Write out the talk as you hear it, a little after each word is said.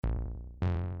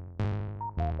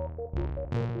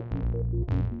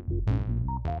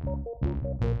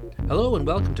Hello and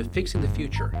welcome to Fixing the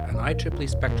Future, an IEEE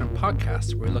Spectrum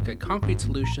podcast where we look at concrete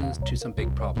solutions to some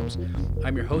big problems.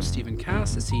 I'm your host, Stephen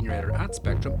Cass, the senior editor at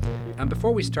Spectrum. And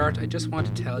before we start, I just want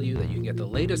to tell you that you can get the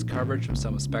latest coverage from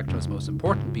some of Spectrum's most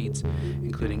important beats,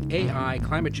 including AI,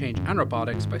 climate change, and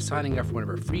robotics, by signing up for one of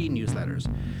our free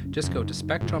newsletters. Just go to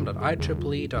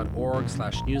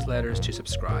spectrum.ieee.org/newsletters to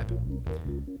subscribe.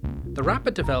 The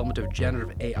rapid development of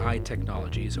generative AI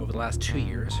technologies over the last 2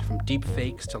 years, from deep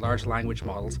fakes to large language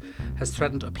models, has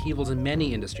threatened upheavals in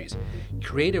many industries.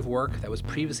 Creative work that was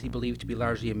previously believed to be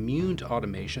largely immune to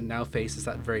automation now faces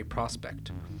that very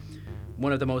prospect.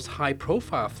 One of the most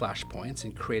high-profile flashpoints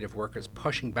in creative workers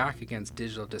pushing back against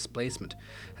digital displacement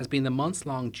has been the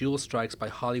months-long dual strikes by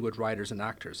Hollywood writers and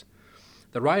actors.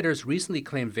 The writers recently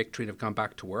claimed victory and have gone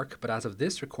back to work, but as of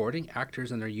this recording, actors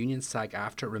and their union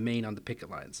SAG-AFTRA remain on the picket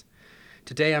lines.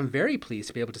 Today, I'm very pleased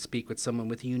to be able to speak with someone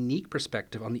with a unique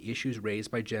perspective on the issues raised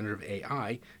by generative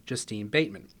AI, Justine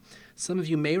Bateman. Some of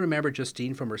you may remember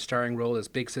Justine from her starring role as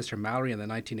Big Sister Mallory in the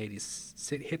 1980s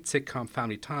hit sitcom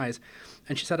Family Ties,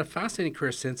 and she's had a fascinating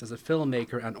career since as a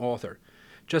filmmaker and author.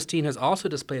 Justine has also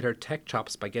displayed her tech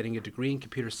chops by getting a degree in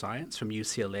computer science from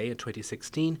UCLA in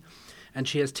 2016, and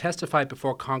she has testified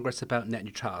before Congress about net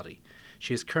neutrality.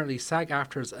 She is currently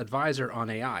SAG-AFTRA's advisor on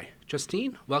AI.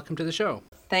 Justine, welcome to the show.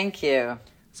 Thank you.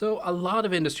 So a lot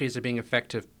of industries are being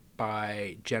affected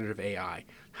by generative AI.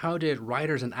 How did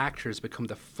writers and actors become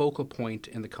the focal point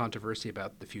in the controversy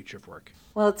about the future of work?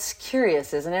 Well, it's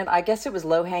curious, isn't it? I guess it was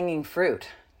low-hanging fruit,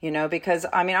 because,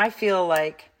 I feel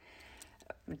like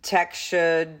tech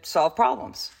should solve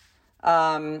problems,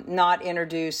 not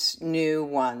introduce new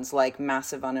ones like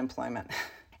massive unemployment.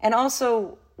 And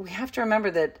also, we have to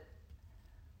remember that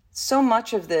so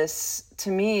much of this,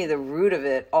 to me, the root of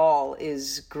it all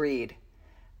is greed.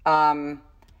 And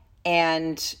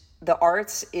the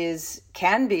arts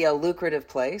can be a lucrative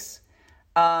place.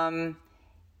 And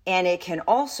it can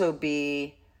also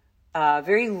be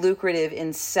very lucrative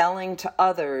in selling to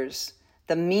others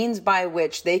the means by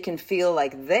which they can feel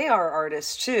like they are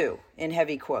artists too, in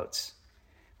heavy quotes,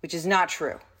 which is not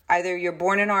true. Either you're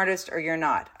born an artist or you're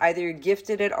not. Either you're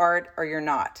gifted at art or you're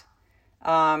not.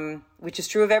 Which is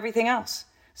true of everything else.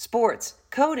 Sports,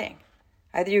 coding.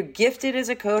 Either you're gifted as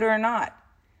a coder or not.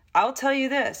 I'll tell you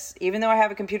this, even though I have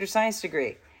a computer science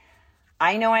degree,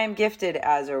 I know I am gifted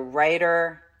as a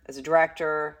writer, as a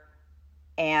director,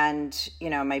 and,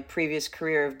 my previous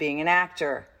career of being an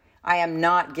actor. I am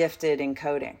not gifted in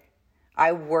coding.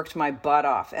 I worked my butt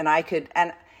off, and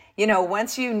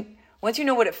once you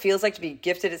know what it feels like to be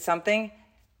gifted at something,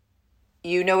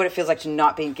 you know what it feels like to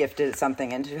not being gifted at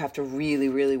something and to have to really,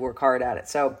 really work hard at it.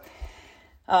 So,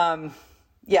 but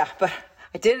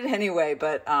I did it anyway,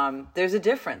 but there's a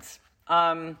difference.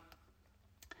 And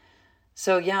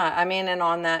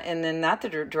in that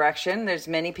direction, there's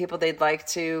many people they'd like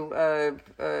to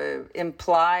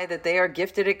imply that they are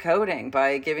gifted at coding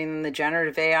by giving them the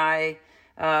generative AI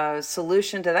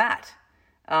solution to that.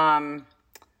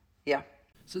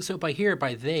 So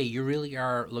by they, you really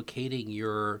are locating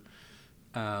your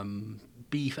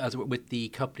beef with the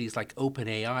companies like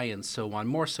OpenAI and so on,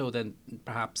 more so than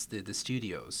perhaps the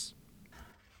studios.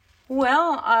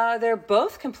 Well, they're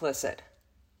both complicit.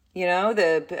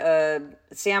 The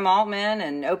Sam Altman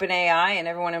and OpenAI and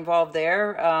everyone involved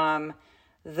there,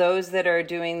 those that are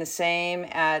doing the same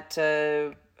at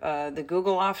the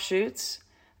Google offshoots,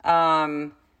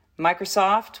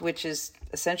 Microsoft, which is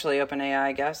essentially OpenAI,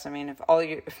 I guess. If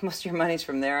most of your money's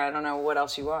from there, I don't know what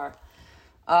else you are.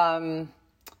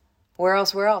 Where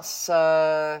else?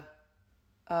 I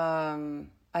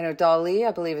know DALL-E,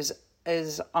 I believe,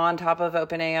 is on top of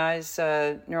OpenAI's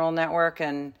neural network,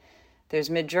 and there's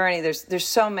Midjourney. There's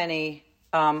so many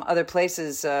other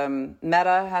places.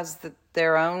 Meta has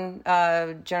their own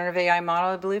generative AI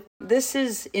model, I believe. This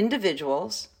is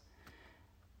individuals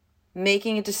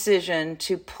making a decision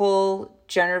to pull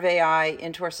generative AI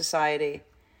into our society.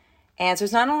 And so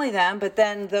it's not only them, but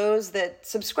then those that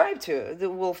subscribe to it,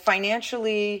 that will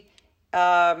financially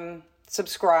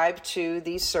subscribe to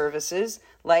these services,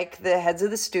 like the heads of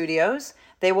the studios.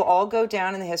 They will all go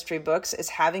down in the history books as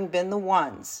having been the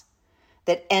ones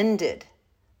that ended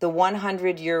the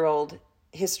 100-year-old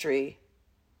history,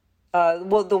 the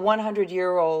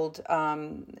 100-year-old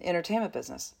entertainment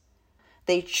business.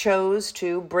 They chose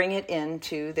to bring it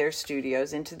into their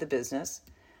studios, into the business.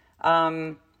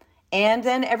 And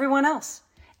then everyone else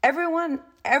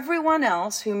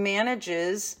who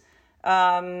manages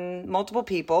multiple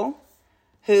people,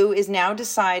 who is now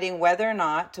deciding whether or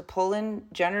not to pull in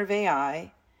generative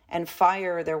AI and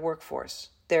fire their workforce,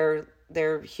 their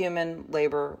their human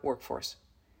labor workforce.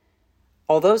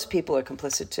 All those people are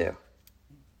complicit too.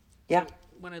 Yeah. So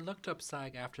when I looked up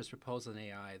SAG-AFTRA's proposal on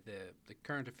AI, the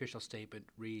current official statement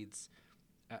reads,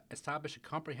 establish a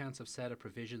comprehensive set of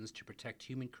provisions to protect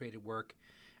human-created work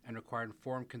and require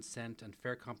informed consent and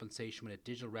fair compensation when a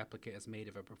digital replica is made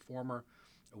of a performer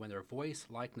or when their voice,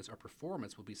 likeness, or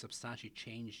performance will be substantially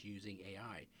changed using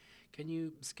AI. Can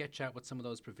you sketch out what some of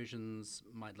those provisions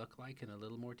might look like in a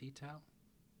little more detail?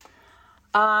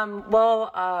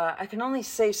 I can only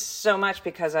say so much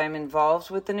because I'm involved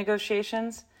with the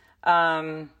negotiations.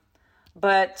 But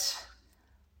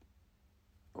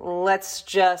let's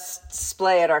just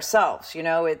splay it ourselves.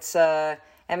 It's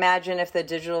imagine if the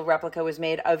digital replica was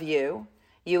made of you.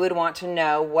 You would want to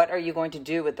know, what are you going to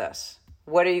do with this?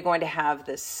 What are you going to have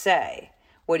this say?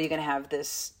 What are you going to have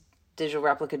this digital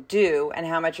replica do? And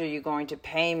how much are you going to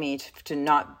pay me to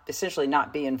not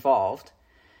be involved?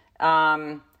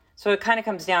 So it kind of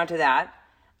comes down to that.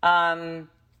 And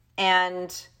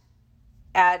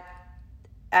at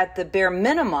the bare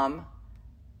minimum,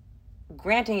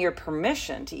 granting your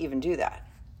permission to even do that.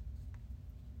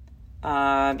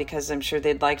 Because I'm sure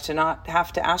they'd like to not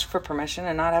have to ask for permission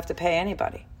and not have to pay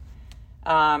anybody.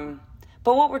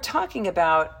 But what we're talking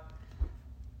about,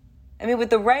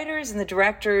 with the writers and the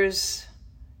directors,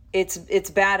 it's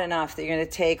bad enough that you're going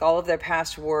to take all of their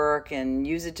past work and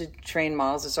use it to train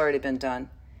models. It's already been done.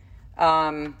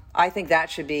 I think that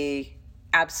should be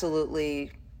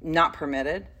absolutely not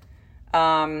permitted.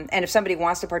 And if somebody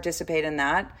wants to participate in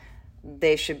that,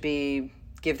 they should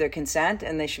give their consent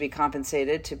and they should be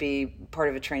compensated to be part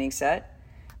of a training set.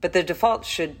 But the default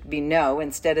should be no,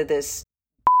 instead of this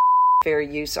fair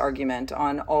use argument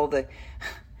on all the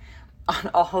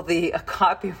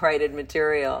copyrighted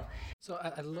material. So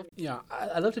I'd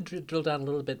love to drill down a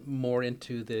little bit more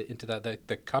into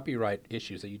the copyright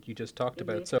issues that you just talked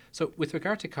about. So with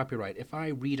regard to copyright, if I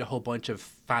read a whole bunch of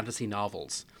fantasy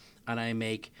novels and I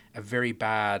make a very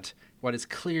bad, what is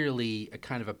clearly a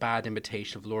kind of a bad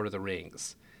imitation of Lord of the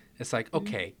Rings, it's like,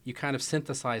 okay, you kind of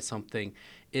synthesize something.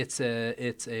 It's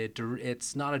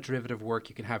not a derivative work.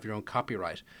 You can have your own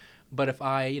copyright. But if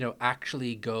I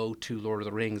actually go to Lord of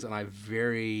the Rings and I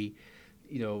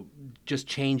just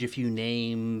change a few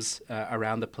names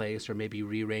around the place or maybe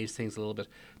rearrange things a little bit,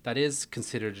 that is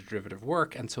considered a derivative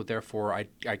work, and so therefore I'm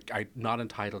not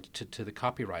entitled to the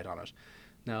copyright on it.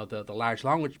 Now the large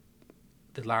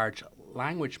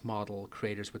language model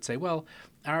creators would say, well,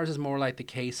 ours is more like the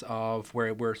case of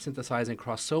where we're synthesizing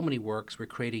across so many works, we're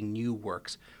creating new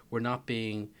works, we're not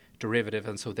being derivative,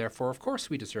 and so therefore, of course,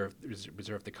 we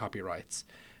reserve the copyrights.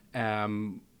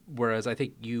 Whereas I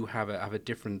think you have a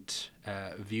different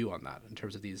view on that in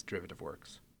terms of these derivative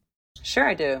works. Sure,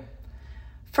 I do.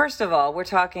 First of all,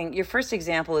 your first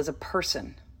example is a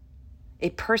person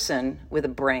with a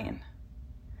brain.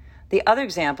 The other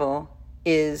example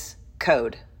is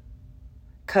code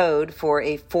for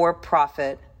a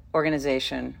for-profit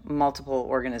organization, multiple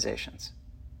organizations.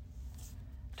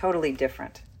 Totally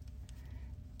different.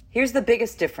 Here's the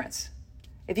biggest difference.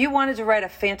 If you wanted to write a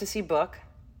fantasy book,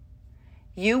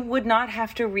 you would not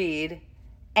have to read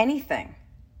anything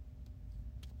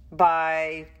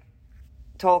by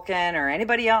Tolkien or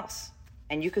anybody else,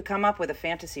 and you could come up with a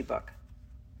fantasy book.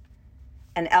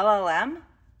 An LLM?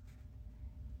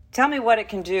 Tell me what it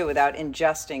can do without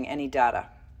ingesting any data.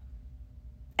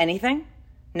 Anything?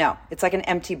 No, it's like an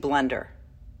empty blender.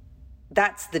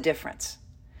 That's the difference.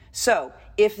 So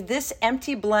if this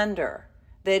empty blender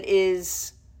that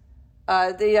is,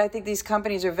 I think these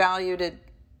companies are valued at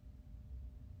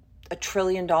 $1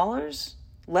 trillion,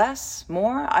 less,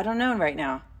 more, I don't know right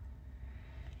now.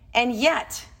 And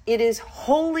yet it is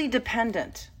wholly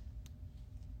dependent,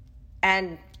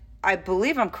 and I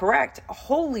believe I'm correct,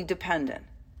 wholly dependent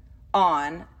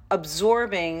on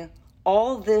absorbing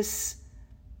all this.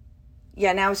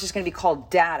 Yeah, now it's just going to be called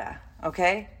data,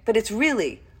 okay? But it's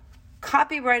really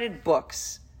copyrighted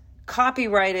books,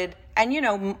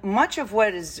 and much of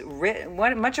what is written,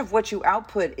 much of what you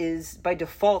output is by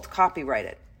default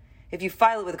copyrighted. If you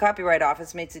file it with the Copyright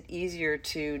Office, it makes it easier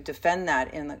to defend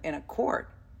that in a court.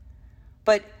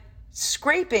 But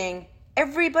scraping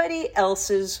everybody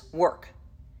else's work.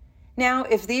 Now,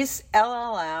 if these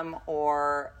LLM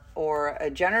or a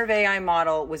generative AI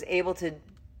model was able to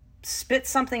spit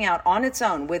something out on its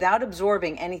own without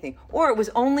absorbing anything, or it was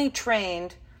only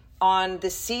trained on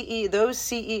those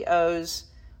CEOs'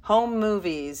 home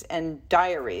movies and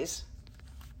diaries,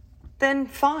 then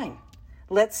fine.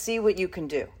 Let's see what you can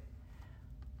do.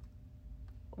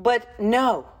 But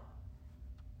no,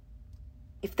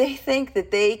 if they think that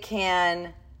they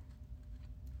can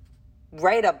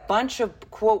write a bunch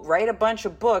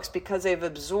of books because they've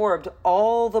absorbed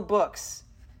all the books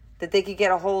that they could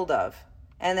get a hold of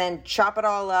and then chop it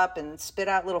all up and spit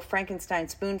out little Frankenstein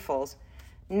spoonfuls.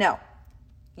 No,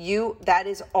 that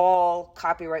is all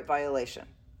copyright violation,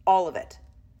 all of it.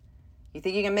 You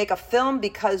think you can make a film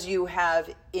because you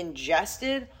have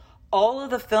ingested all of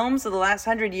the films of the last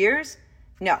 100 years?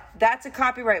 No, that's a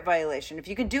copyright violation. If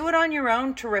you can do it on your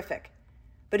own, terrific.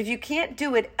 But if you can't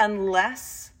do it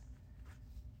unless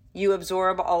you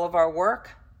absorb all of our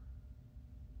work,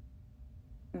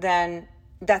 then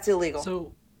that's illegal.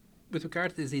 So with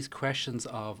regard to these questions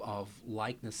of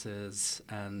likenesses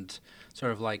and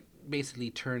sort of like basically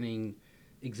turning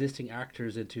existing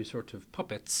actors into sort of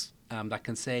puppets that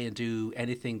can say and do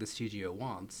anything the studio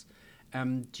wants,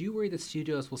 do you worry that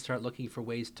studios will start looking for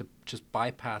ways to just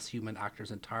bypass human actors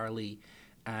entirely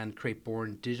and create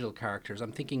born digital characters?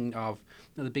 I'm thinking of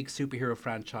the big superhero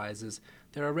franchises.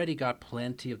 They've already got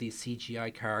plenty of these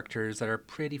CGI characters that are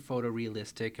pretty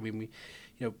photorealistic. I mean,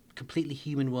 completely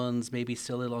human ones, maybe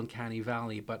still a little uncanny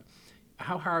valley, but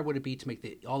how hard would it be to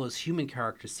make all those human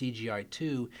characters CGI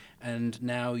too? And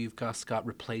now you've just got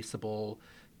replaceable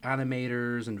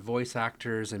animators and voice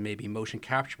actors and maybe motion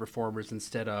capture performers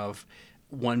instead of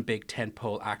one big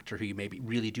tentpole actor who you maybe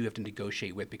really do have to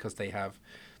negotiate with because they have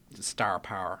star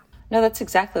power. No, that's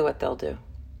exactly what they'll do.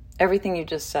 Everything you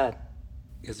just said.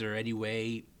 Is there any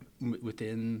way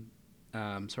within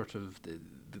sort of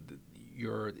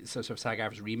your sort of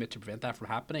SAG-AFTRA's remit to prevent that from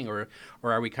happening, or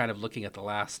are we kind of looking at the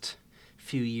last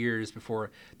few years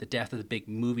before the death of the big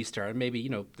movie star, and maybe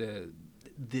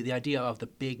the idea of the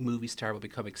big movie star will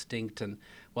become extinct, and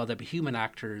while there'll be human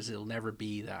actors, it'll never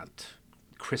be that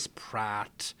Chris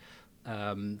Pratt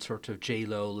sort of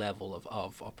J-Lo level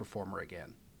of performer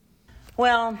again?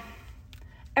 Well,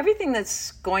 everything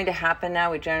that's going to happen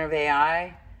now with generative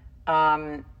AI,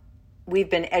 we've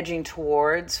been edging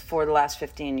towards for the last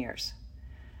 15 years.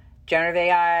 Generative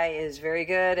AI is very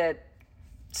good at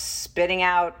spitting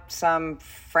out some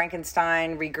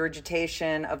Frankenstein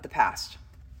regurgitation of the past.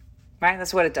 Right?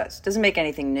 That's what it does. It doesn't make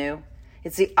anything new.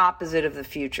 It's the opposite of the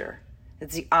future.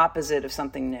 It's the opposite of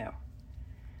something new.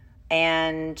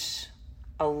 And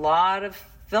a lot of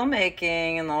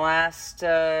filmmaking in the last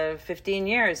 15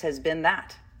 years has been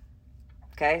that.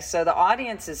 Okay, so the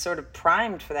audience is sort of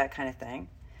primed for that kind of thing.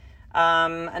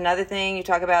 Another thing, you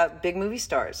talk about big movie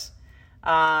stars.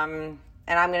 And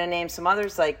I'm going to name some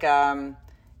others like, Tom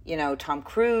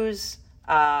Cruise,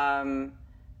 Meryl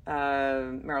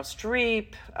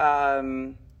Streep,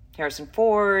 Harrison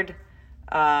Ford,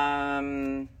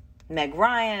 Meg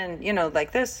Ryan,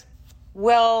 like this.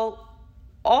 Well,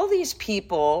 all these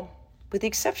people, with the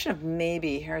exception of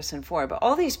maybe Harrison Ford, but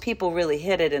all these people really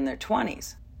hit it in their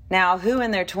 20s. Now, who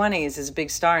in their 20s is a big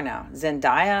star now?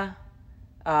 Zendaya?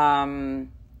 The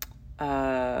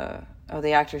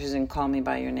actor who's in Call Me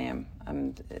By Your Name.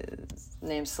 His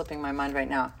name's slipping my mind right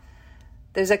now.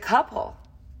 There's a couple,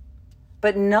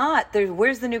 but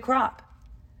where's the new crop?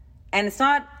 And it's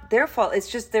not their fault.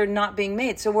 It's just they're not being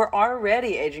made. So we're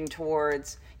already edging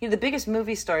towards, the biggest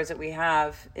movie stars that we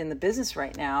have in the business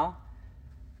right now,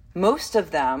 most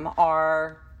of them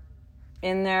are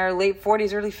in their late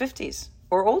 40s, early 50s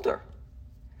or older.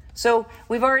 So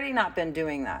we've already not been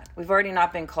doing that. We've already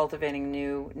not been cultivating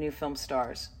new film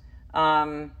stars.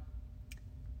 And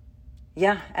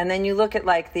then you look at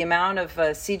like the amount of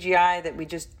CGI that we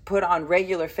just put on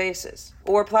regular faces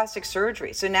or plastic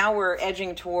surgery. So now we're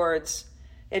edging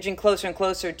closer and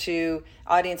closer to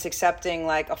audience accepting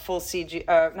like a full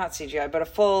not CGI, but a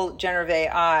full generative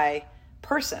AI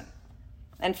person.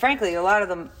 And frankly, a lot of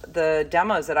the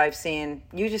demos that I've seen,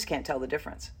 you just can't tell the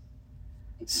difference.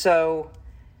 So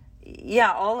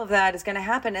yeah, all of that is going to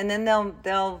happen. And then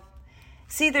they'll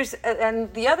see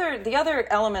and the other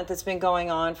element that's been going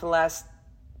on for the last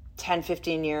 10,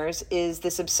 15 years is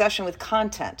this obsession with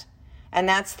content. And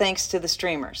that's thanks to the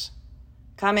streamers.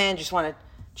 Come in, just want to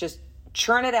just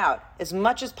churn it out as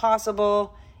much as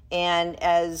possible and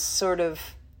as sort of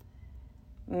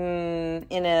in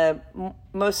a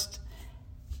most...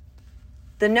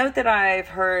 The note that I've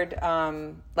heard,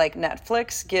 like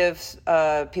Netflix gives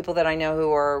people that I know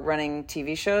who are running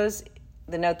TV shows,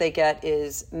 the note they get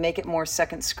is make it more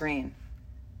second screen.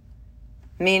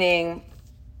 Meaning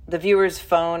the viewer's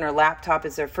phone or laptop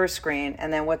is their first screen,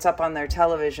 and then what's up on their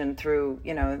television through,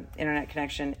 internet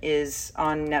connection is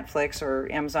on Netflix or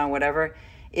Amazon, whatever,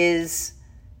 is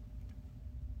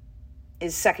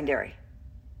secondary.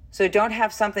 So don't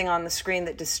have something on the screen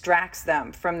that distracts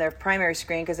them from their primary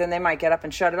screen, because then they might get up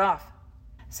and shut it off.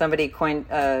 Somebody coined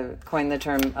the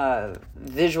term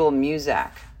visual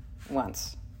muzak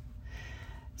once.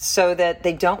 so that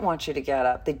they don't want you to get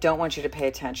up. They don't want you to pay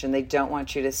attention. They don't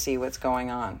want you to see what's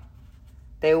going on.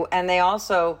 They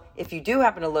also, if you do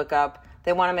happen to look up,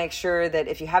 they want to make sure that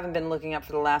if you haven't been looking up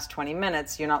for the last 20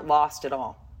 minutes, you're not lost at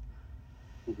all.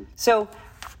 So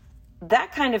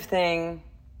that kind of thing,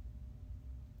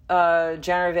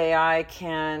 generative AI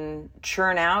can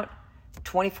churn out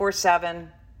 24/7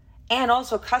 and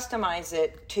also customize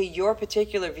it to your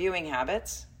particular viewing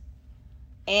habits.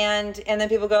 And then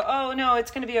people go, oh, no,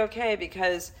 it's going to be okay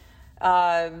because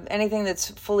anything that's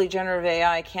fully generative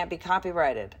AI can't be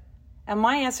copyrighted. And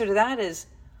my answer to that is,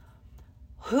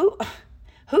 who's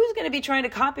going to be trying to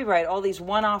copyright all these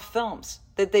one-off films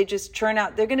that they just churn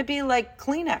out? They're going to be like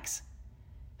Kleenex.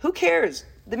 Who cares?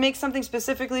 They make something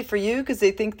specifically for you because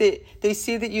they think that they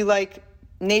see that you like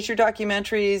nature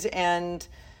documentaries and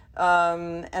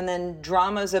then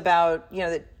dramas about,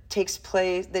 that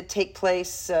take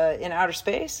place in outer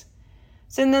space.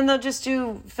 So, and then they'll just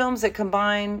do films that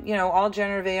combine, all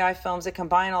generative AI films that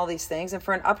combine all these things. And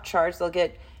for an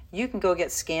upcharge, you can go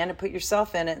get scanned and put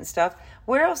yourself in it and stuff.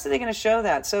 Where else are they going to show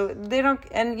that? So they don't,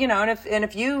 and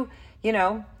if you,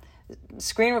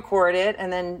 screen record it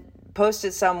and then post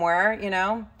it somewhere,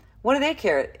 what do they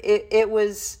care? It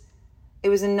was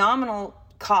a nominal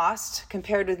cost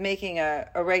compared with making a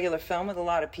regular film with a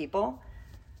lot of people.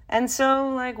 And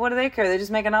so, what do they care? They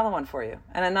just make another one for you,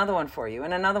 and another one for you,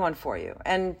 and another one for you.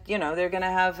 And, they're going to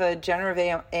have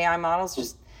generative AI models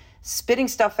just spitting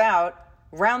stuff out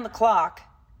round the clock.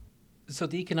 So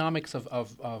the economics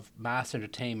of mass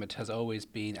entertainment has always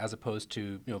been, as opposed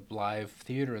to, live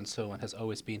theater and so on, has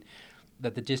always been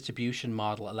that the distribution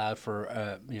model allowed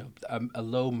for, a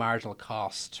low marginal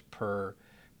cost per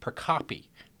copy,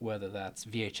 whether that's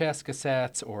VHS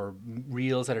cassettes or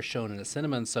reels that are shown in a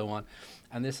cinema and so on.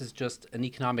 And this is just an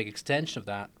economic extension of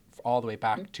that all the way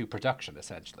back to production,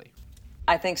 essentially.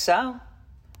 I think so.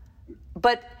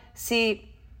 But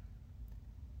see,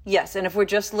 yes, and if we're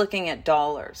just looking at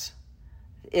dollars,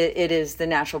 it is the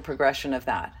natural progression of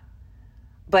that.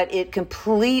 But it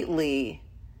completely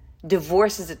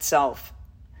divorces itself,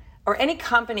 or any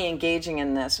company engaging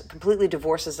in this completely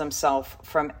divorces themselves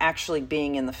from actually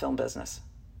being in the film business.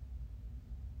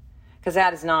 Because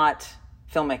that is not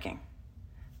filmmaking.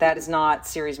 That is not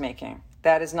series making.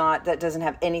 That doesn't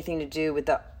have anything to do with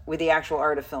the actual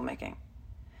art of filmmaking.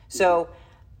 So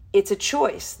it's a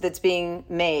choice that's being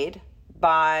made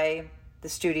by the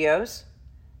studios,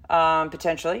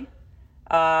 potentially,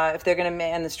 if they're going to,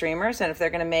 and the streamers, and if they're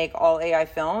going to make all AI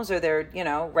films, or they're,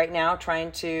 right now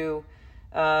trying to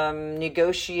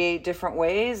negotiate different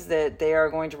ways that they are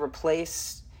going to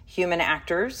replace human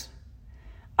actors.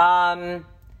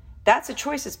 That's a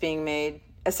choice that's being made,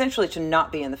 essentially, to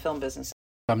not be in the film business.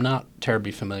 I'm not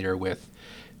terribly familiar with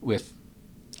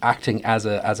acting as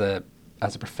a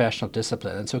professional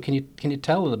discipline, and so can you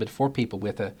tell a little bit for people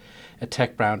with a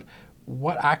tech background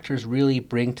what actors really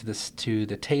bring to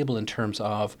the table in terms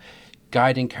of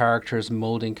guiding characters,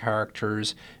 molding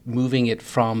characters, moving it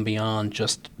from beyond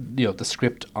just the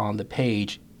script on the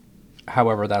page,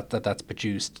 however that's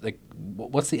produced.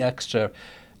 What's the extra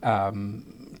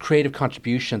creative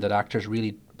contribution that actors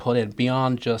really put in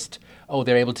beyond just,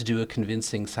 they're able to do a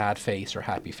convincing sad face or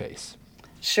happy face?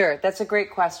 Sure, that's a great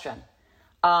question.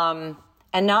 And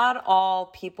not all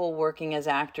people working as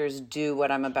actors do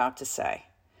what I'm about to say.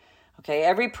 Okay,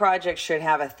 every project should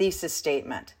have a thesis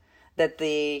statement that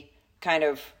the kind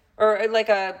of, or like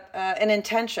an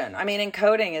intention. I mean, in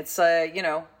coding, it's what's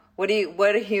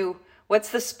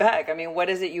the spec? I mean, what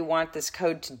is it you want this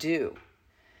code to do?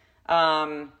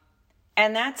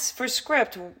 And that's for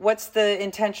script. What's the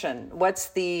intention? What's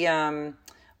the,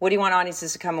 what do you want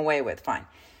audiences to come away with? Fine.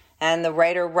 And the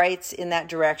writer writes in that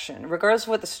direction, regardless of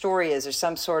what the story is, or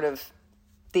some sort of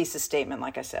thesis statement,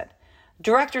 like I said.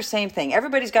 Director, same thing.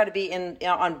 Everybody's got to be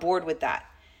on board with that.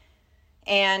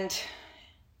 And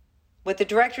what the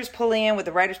director's pulling in, what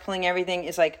the writer's pulling everything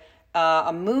is like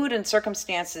a mood and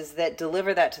circumstances that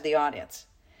deliver that to the audience.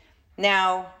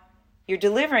 Now, you're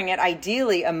delivering it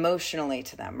ideally emotionally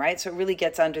to them, right? So it really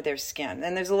gets under their skin.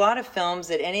 And there's a lot of films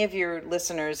that any of your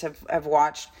listeners have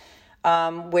watched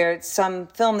where it's some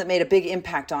film that made a big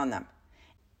impact on them.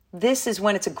 This is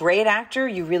when it's a great actor,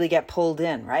 you really get pulled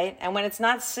in, right? And when it's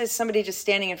not somebody just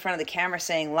standing in front of the camera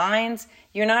saying lines,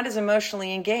 you're not as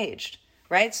emotionally engaged,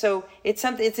 right? So it's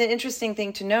an interesting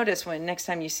thing to notice when next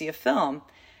time you see a film,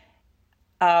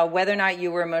 whether or not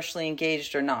you were emotionally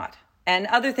engaged or not. And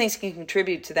other things can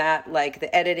contribute to that, like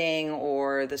the editing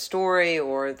or the story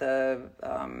or the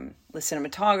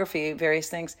cinematography, various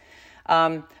things.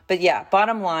 But yeah,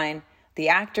 bottom line, The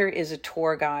actor is a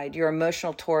tour guide, your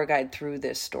emotional tour guide through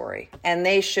this story. And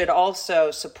they should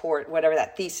also support whatever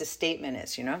that thesis statement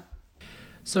is, you know?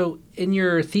 So in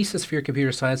your thesis for your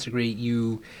computer science degree,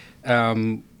 you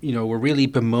were really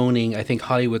bemoaning, I think,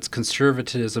 Hollywood's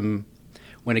conservatism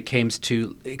when it comes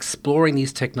to exploring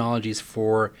these technologies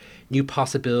for new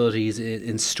possibilities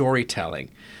in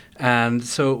storytelling. And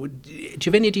so do you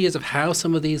have any ideas of how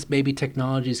some of these maybe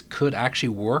technologies could actually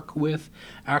work with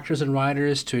actors and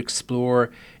writers to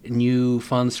explore new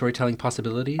fun storytelling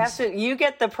possibilities? Absolutely. You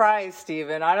get the prize,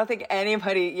 Stephen. I don't think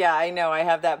anybody, yeah, I know. I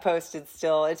have that posted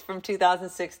still. It's from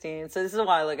 2016, so this is a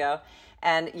while ago.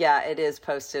 And yeah, it is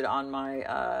posted on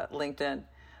my LinkedIn.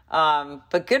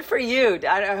 But good for you.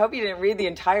 I hope you didn't read the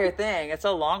entire thing. It's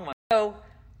a long one. So,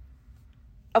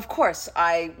 of course,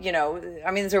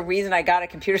 there's a reason I got a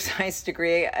computer science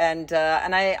degree, and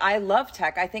I love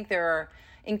tech. I think there are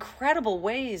incredible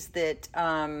ways that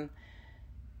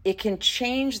it can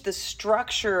change the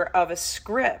structure of a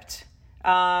script.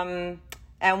 And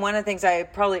one of the things I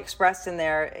probably expressed in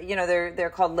there, they're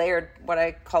called what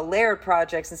I call layered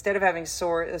projects. Instead of having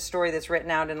a story that's written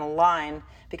out in a line,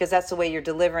 because that's the way you're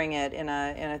delivering it in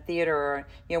a theater, or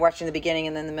you're watching the beginning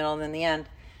and then the middle and then the end.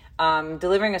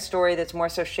 Delivering a story that's more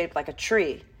so shaped like a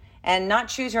tree, and not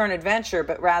choose your own adventure,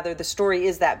 but rather the story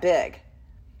is that big.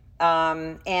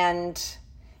 Anyway,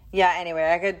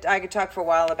 I could talk for a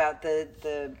while about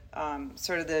the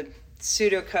sort of the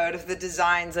pseudocode of the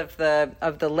designs of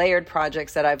the layered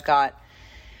projects that I've got.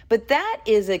 But that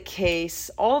is a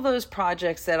case, all those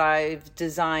projects that I've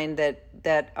designed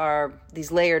that are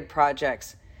these layered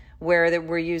projects where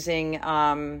we're using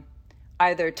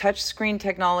either touchscreen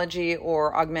technology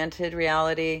or augmented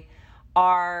reality,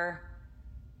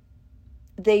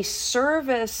 they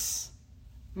service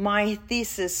my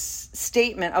thesis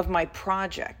statement of my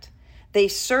project. They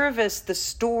service the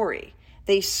story.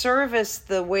 They service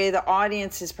the way the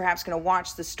audience is perhaps going to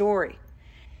watch the story.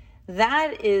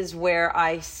 That is where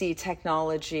I see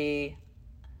technology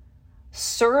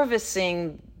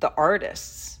servicing the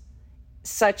artists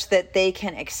such that they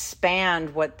can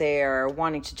expand what they're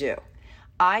wanting to do.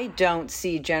 I don't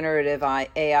see generative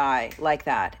AI like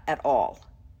that at all.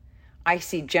 I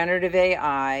see generative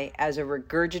AI as a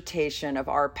regurgitation of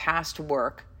our past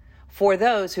work for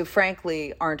those who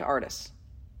frankly aren't artists.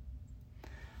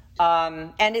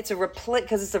 And it's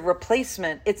because it's a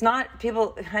replacement. It's not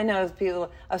people, I know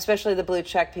people, especially the blue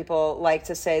check people, like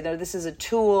to say, no, this is a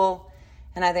tool.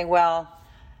 And I think, well,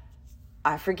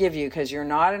 I forgive you because you're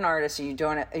not an artist, and you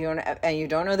don't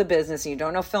know the business, and you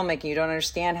don't know filmmaking, you don't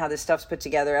understand how this stuff's put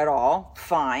together at all.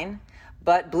 Fine,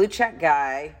 but blue check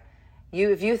guy,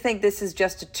 if you think this is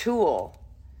just a tool,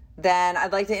 then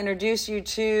I'd like to introduce you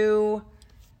to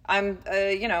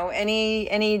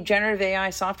any generative AI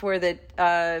software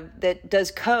that does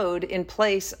code in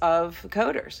place of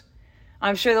coders.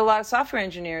 I'm sure there are a lot of software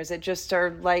engineers that just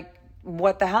are like,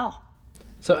 what the hell?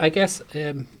 So I guess.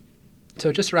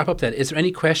 So just to wrap up then, is there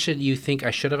any question you think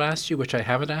I should have asked you, which I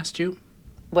haven't asked you?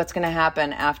 What's going to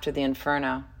happen after the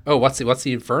Inferno? Oh, what's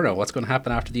the Inferno? What's going to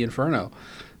happen after the Inferno?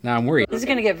 Now I'm worried. This is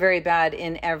going to get very bad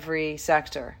in every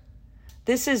sector.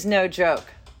 This is no joke.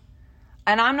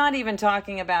 And I'm not even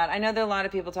talking about, I know there are a lot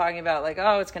of people talking about like,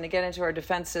 oh, it's going to get into our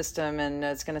defense system and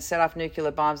it's going to set off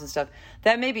nuclear bombs and stuff.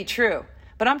 That may be true.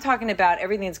 But I'm talking about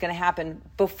everything that's going to happen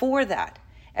before that.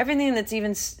 Everything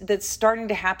that's starting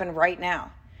to happen right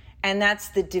now. And that's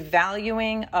the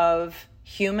devaluing of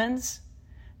humans.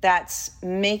 That's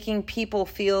making people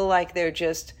feel like they're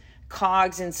just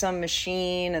cogs in some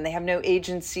machine and they have no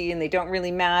agency and they don't really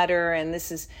matter. And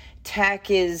tech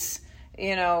is,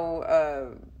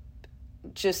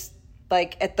 just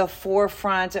like at the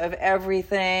forefront of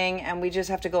everything. And we just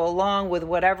have to go along with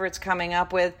whatever it's coming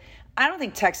up with. I don't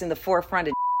think tech's in the forefront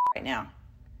of right now.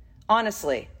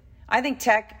 Honestly, I think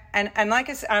tech, and like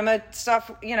I said,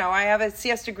 I have a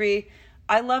CS degree.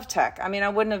 I love tech. I mean, I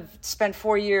wouldn't have spent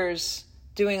 4 years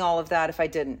doing all of that if I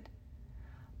didn't.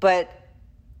 But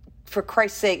for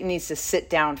Christ's sake, it needs to sit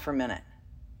down for a minute.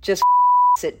 Just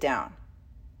sit down.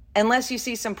 Unless you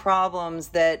see some problems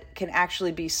that can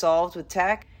actually be solved with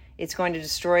tech, it's going to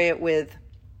destroy it with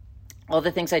all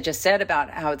the things I just said about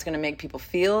how it's going to make people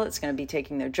feel. It's going to be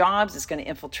taking their jobs. It's going to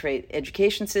infiltrate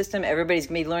education system. Everybody's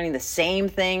going to be learning the same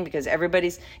thing because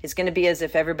it's going to be as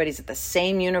if everybody's at the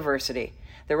same university.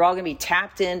 They're all going to be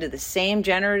tapped into the same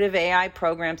generative AI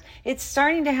programs. It's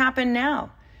starting to happen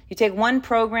now. You take one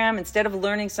program, instead of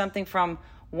learning something from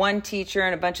one teacher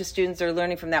and a bunch of students are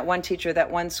learning from that one teacher, that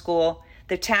one school,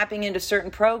 they're tapping into certain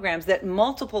programs that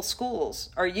multiple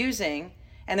schools are using,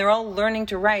 and they're all learning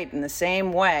to write in the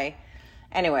same way.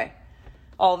 Anyway,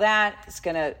 all that is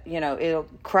going to, it'll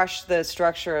crush the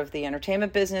structure of the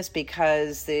entertainment business,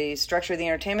 because the structure of the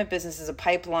entertainment business is a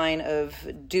pipeline of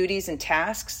duties and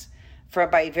tasks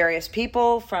by various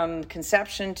people from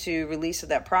conception to release of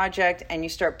that project. And you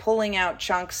start pulling out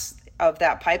chunks of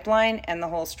that pipeline and the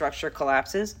whole structure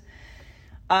collapses.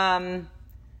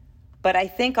 But I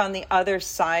think on the other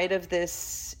side of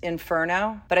this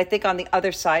inferno,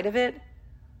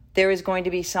 there is going to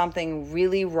be something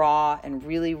really raw and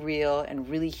really real and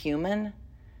really human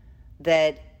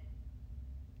that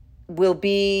will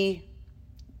be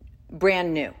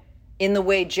brand new, in the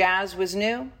way jazz was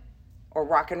new, or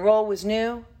rock and roll was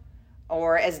new,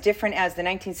 or as different as the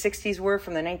 1960s were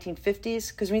from the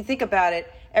 1950s. Because when you think about it,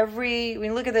 when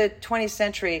you look at the 20th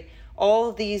century, all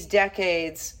of these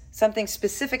decades, something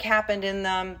specific happened in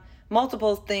them,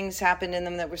 multiple things happened in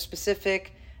them that were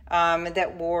specific,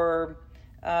 that were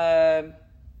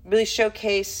really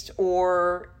showcased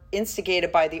or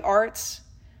instigated by the arts,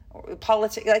 or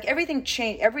politics. Like, everything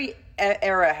changed. Every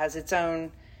era has its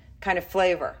own kind of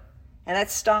flavor, and that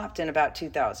stopped in about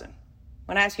 2000.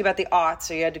 When I ask you about the aughts,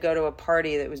 so you had to go to a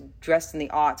party that was dressed in the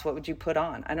aughts, what would you put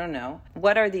on? I don't know.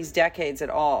 What are these decades at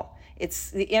all?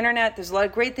 It's the internet. There's a lot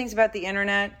of great things about the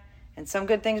internet and some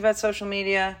good things about social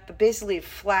media, but basically it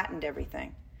flattened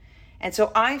everything. And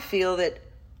so I feel that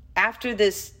after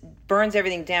this burns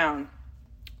everything down,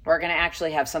 we're going to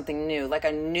actually have something new, like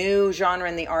a new genre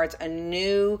in the arts, a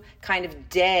new kind of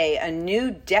day, a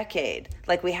new decade,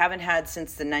 like we haven't had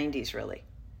since the 90s, really.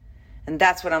 And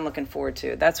that's what I'm looking forward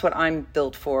to. That's what I'm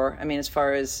built for. I mean, as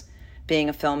far as being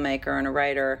a filmmaker and a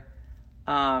writer.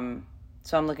 So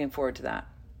I'm looking forward to that.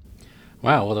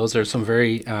 Wow. Well, those are some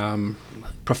very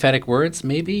prophetic words,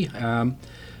 maybe.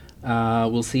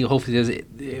 We'll see, hopefully,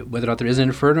 whether or not there is an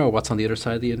inferno or what's on the other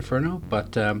side of the inferno.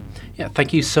 But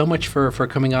thank you so much for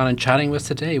coming on and chatting with us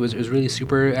today. It was really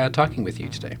super talking with you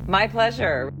today. My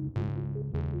pleasure.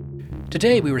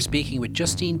 Today we were speaking with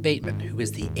Justine Bateman, who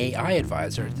is the AI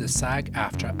advisor to the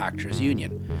SAG-AFTRA Actors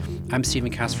Union. I'm Stephen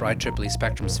Cass for IEEE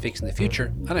Spectrum's Fixing the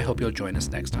Future, and I hope you'll join us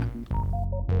next time.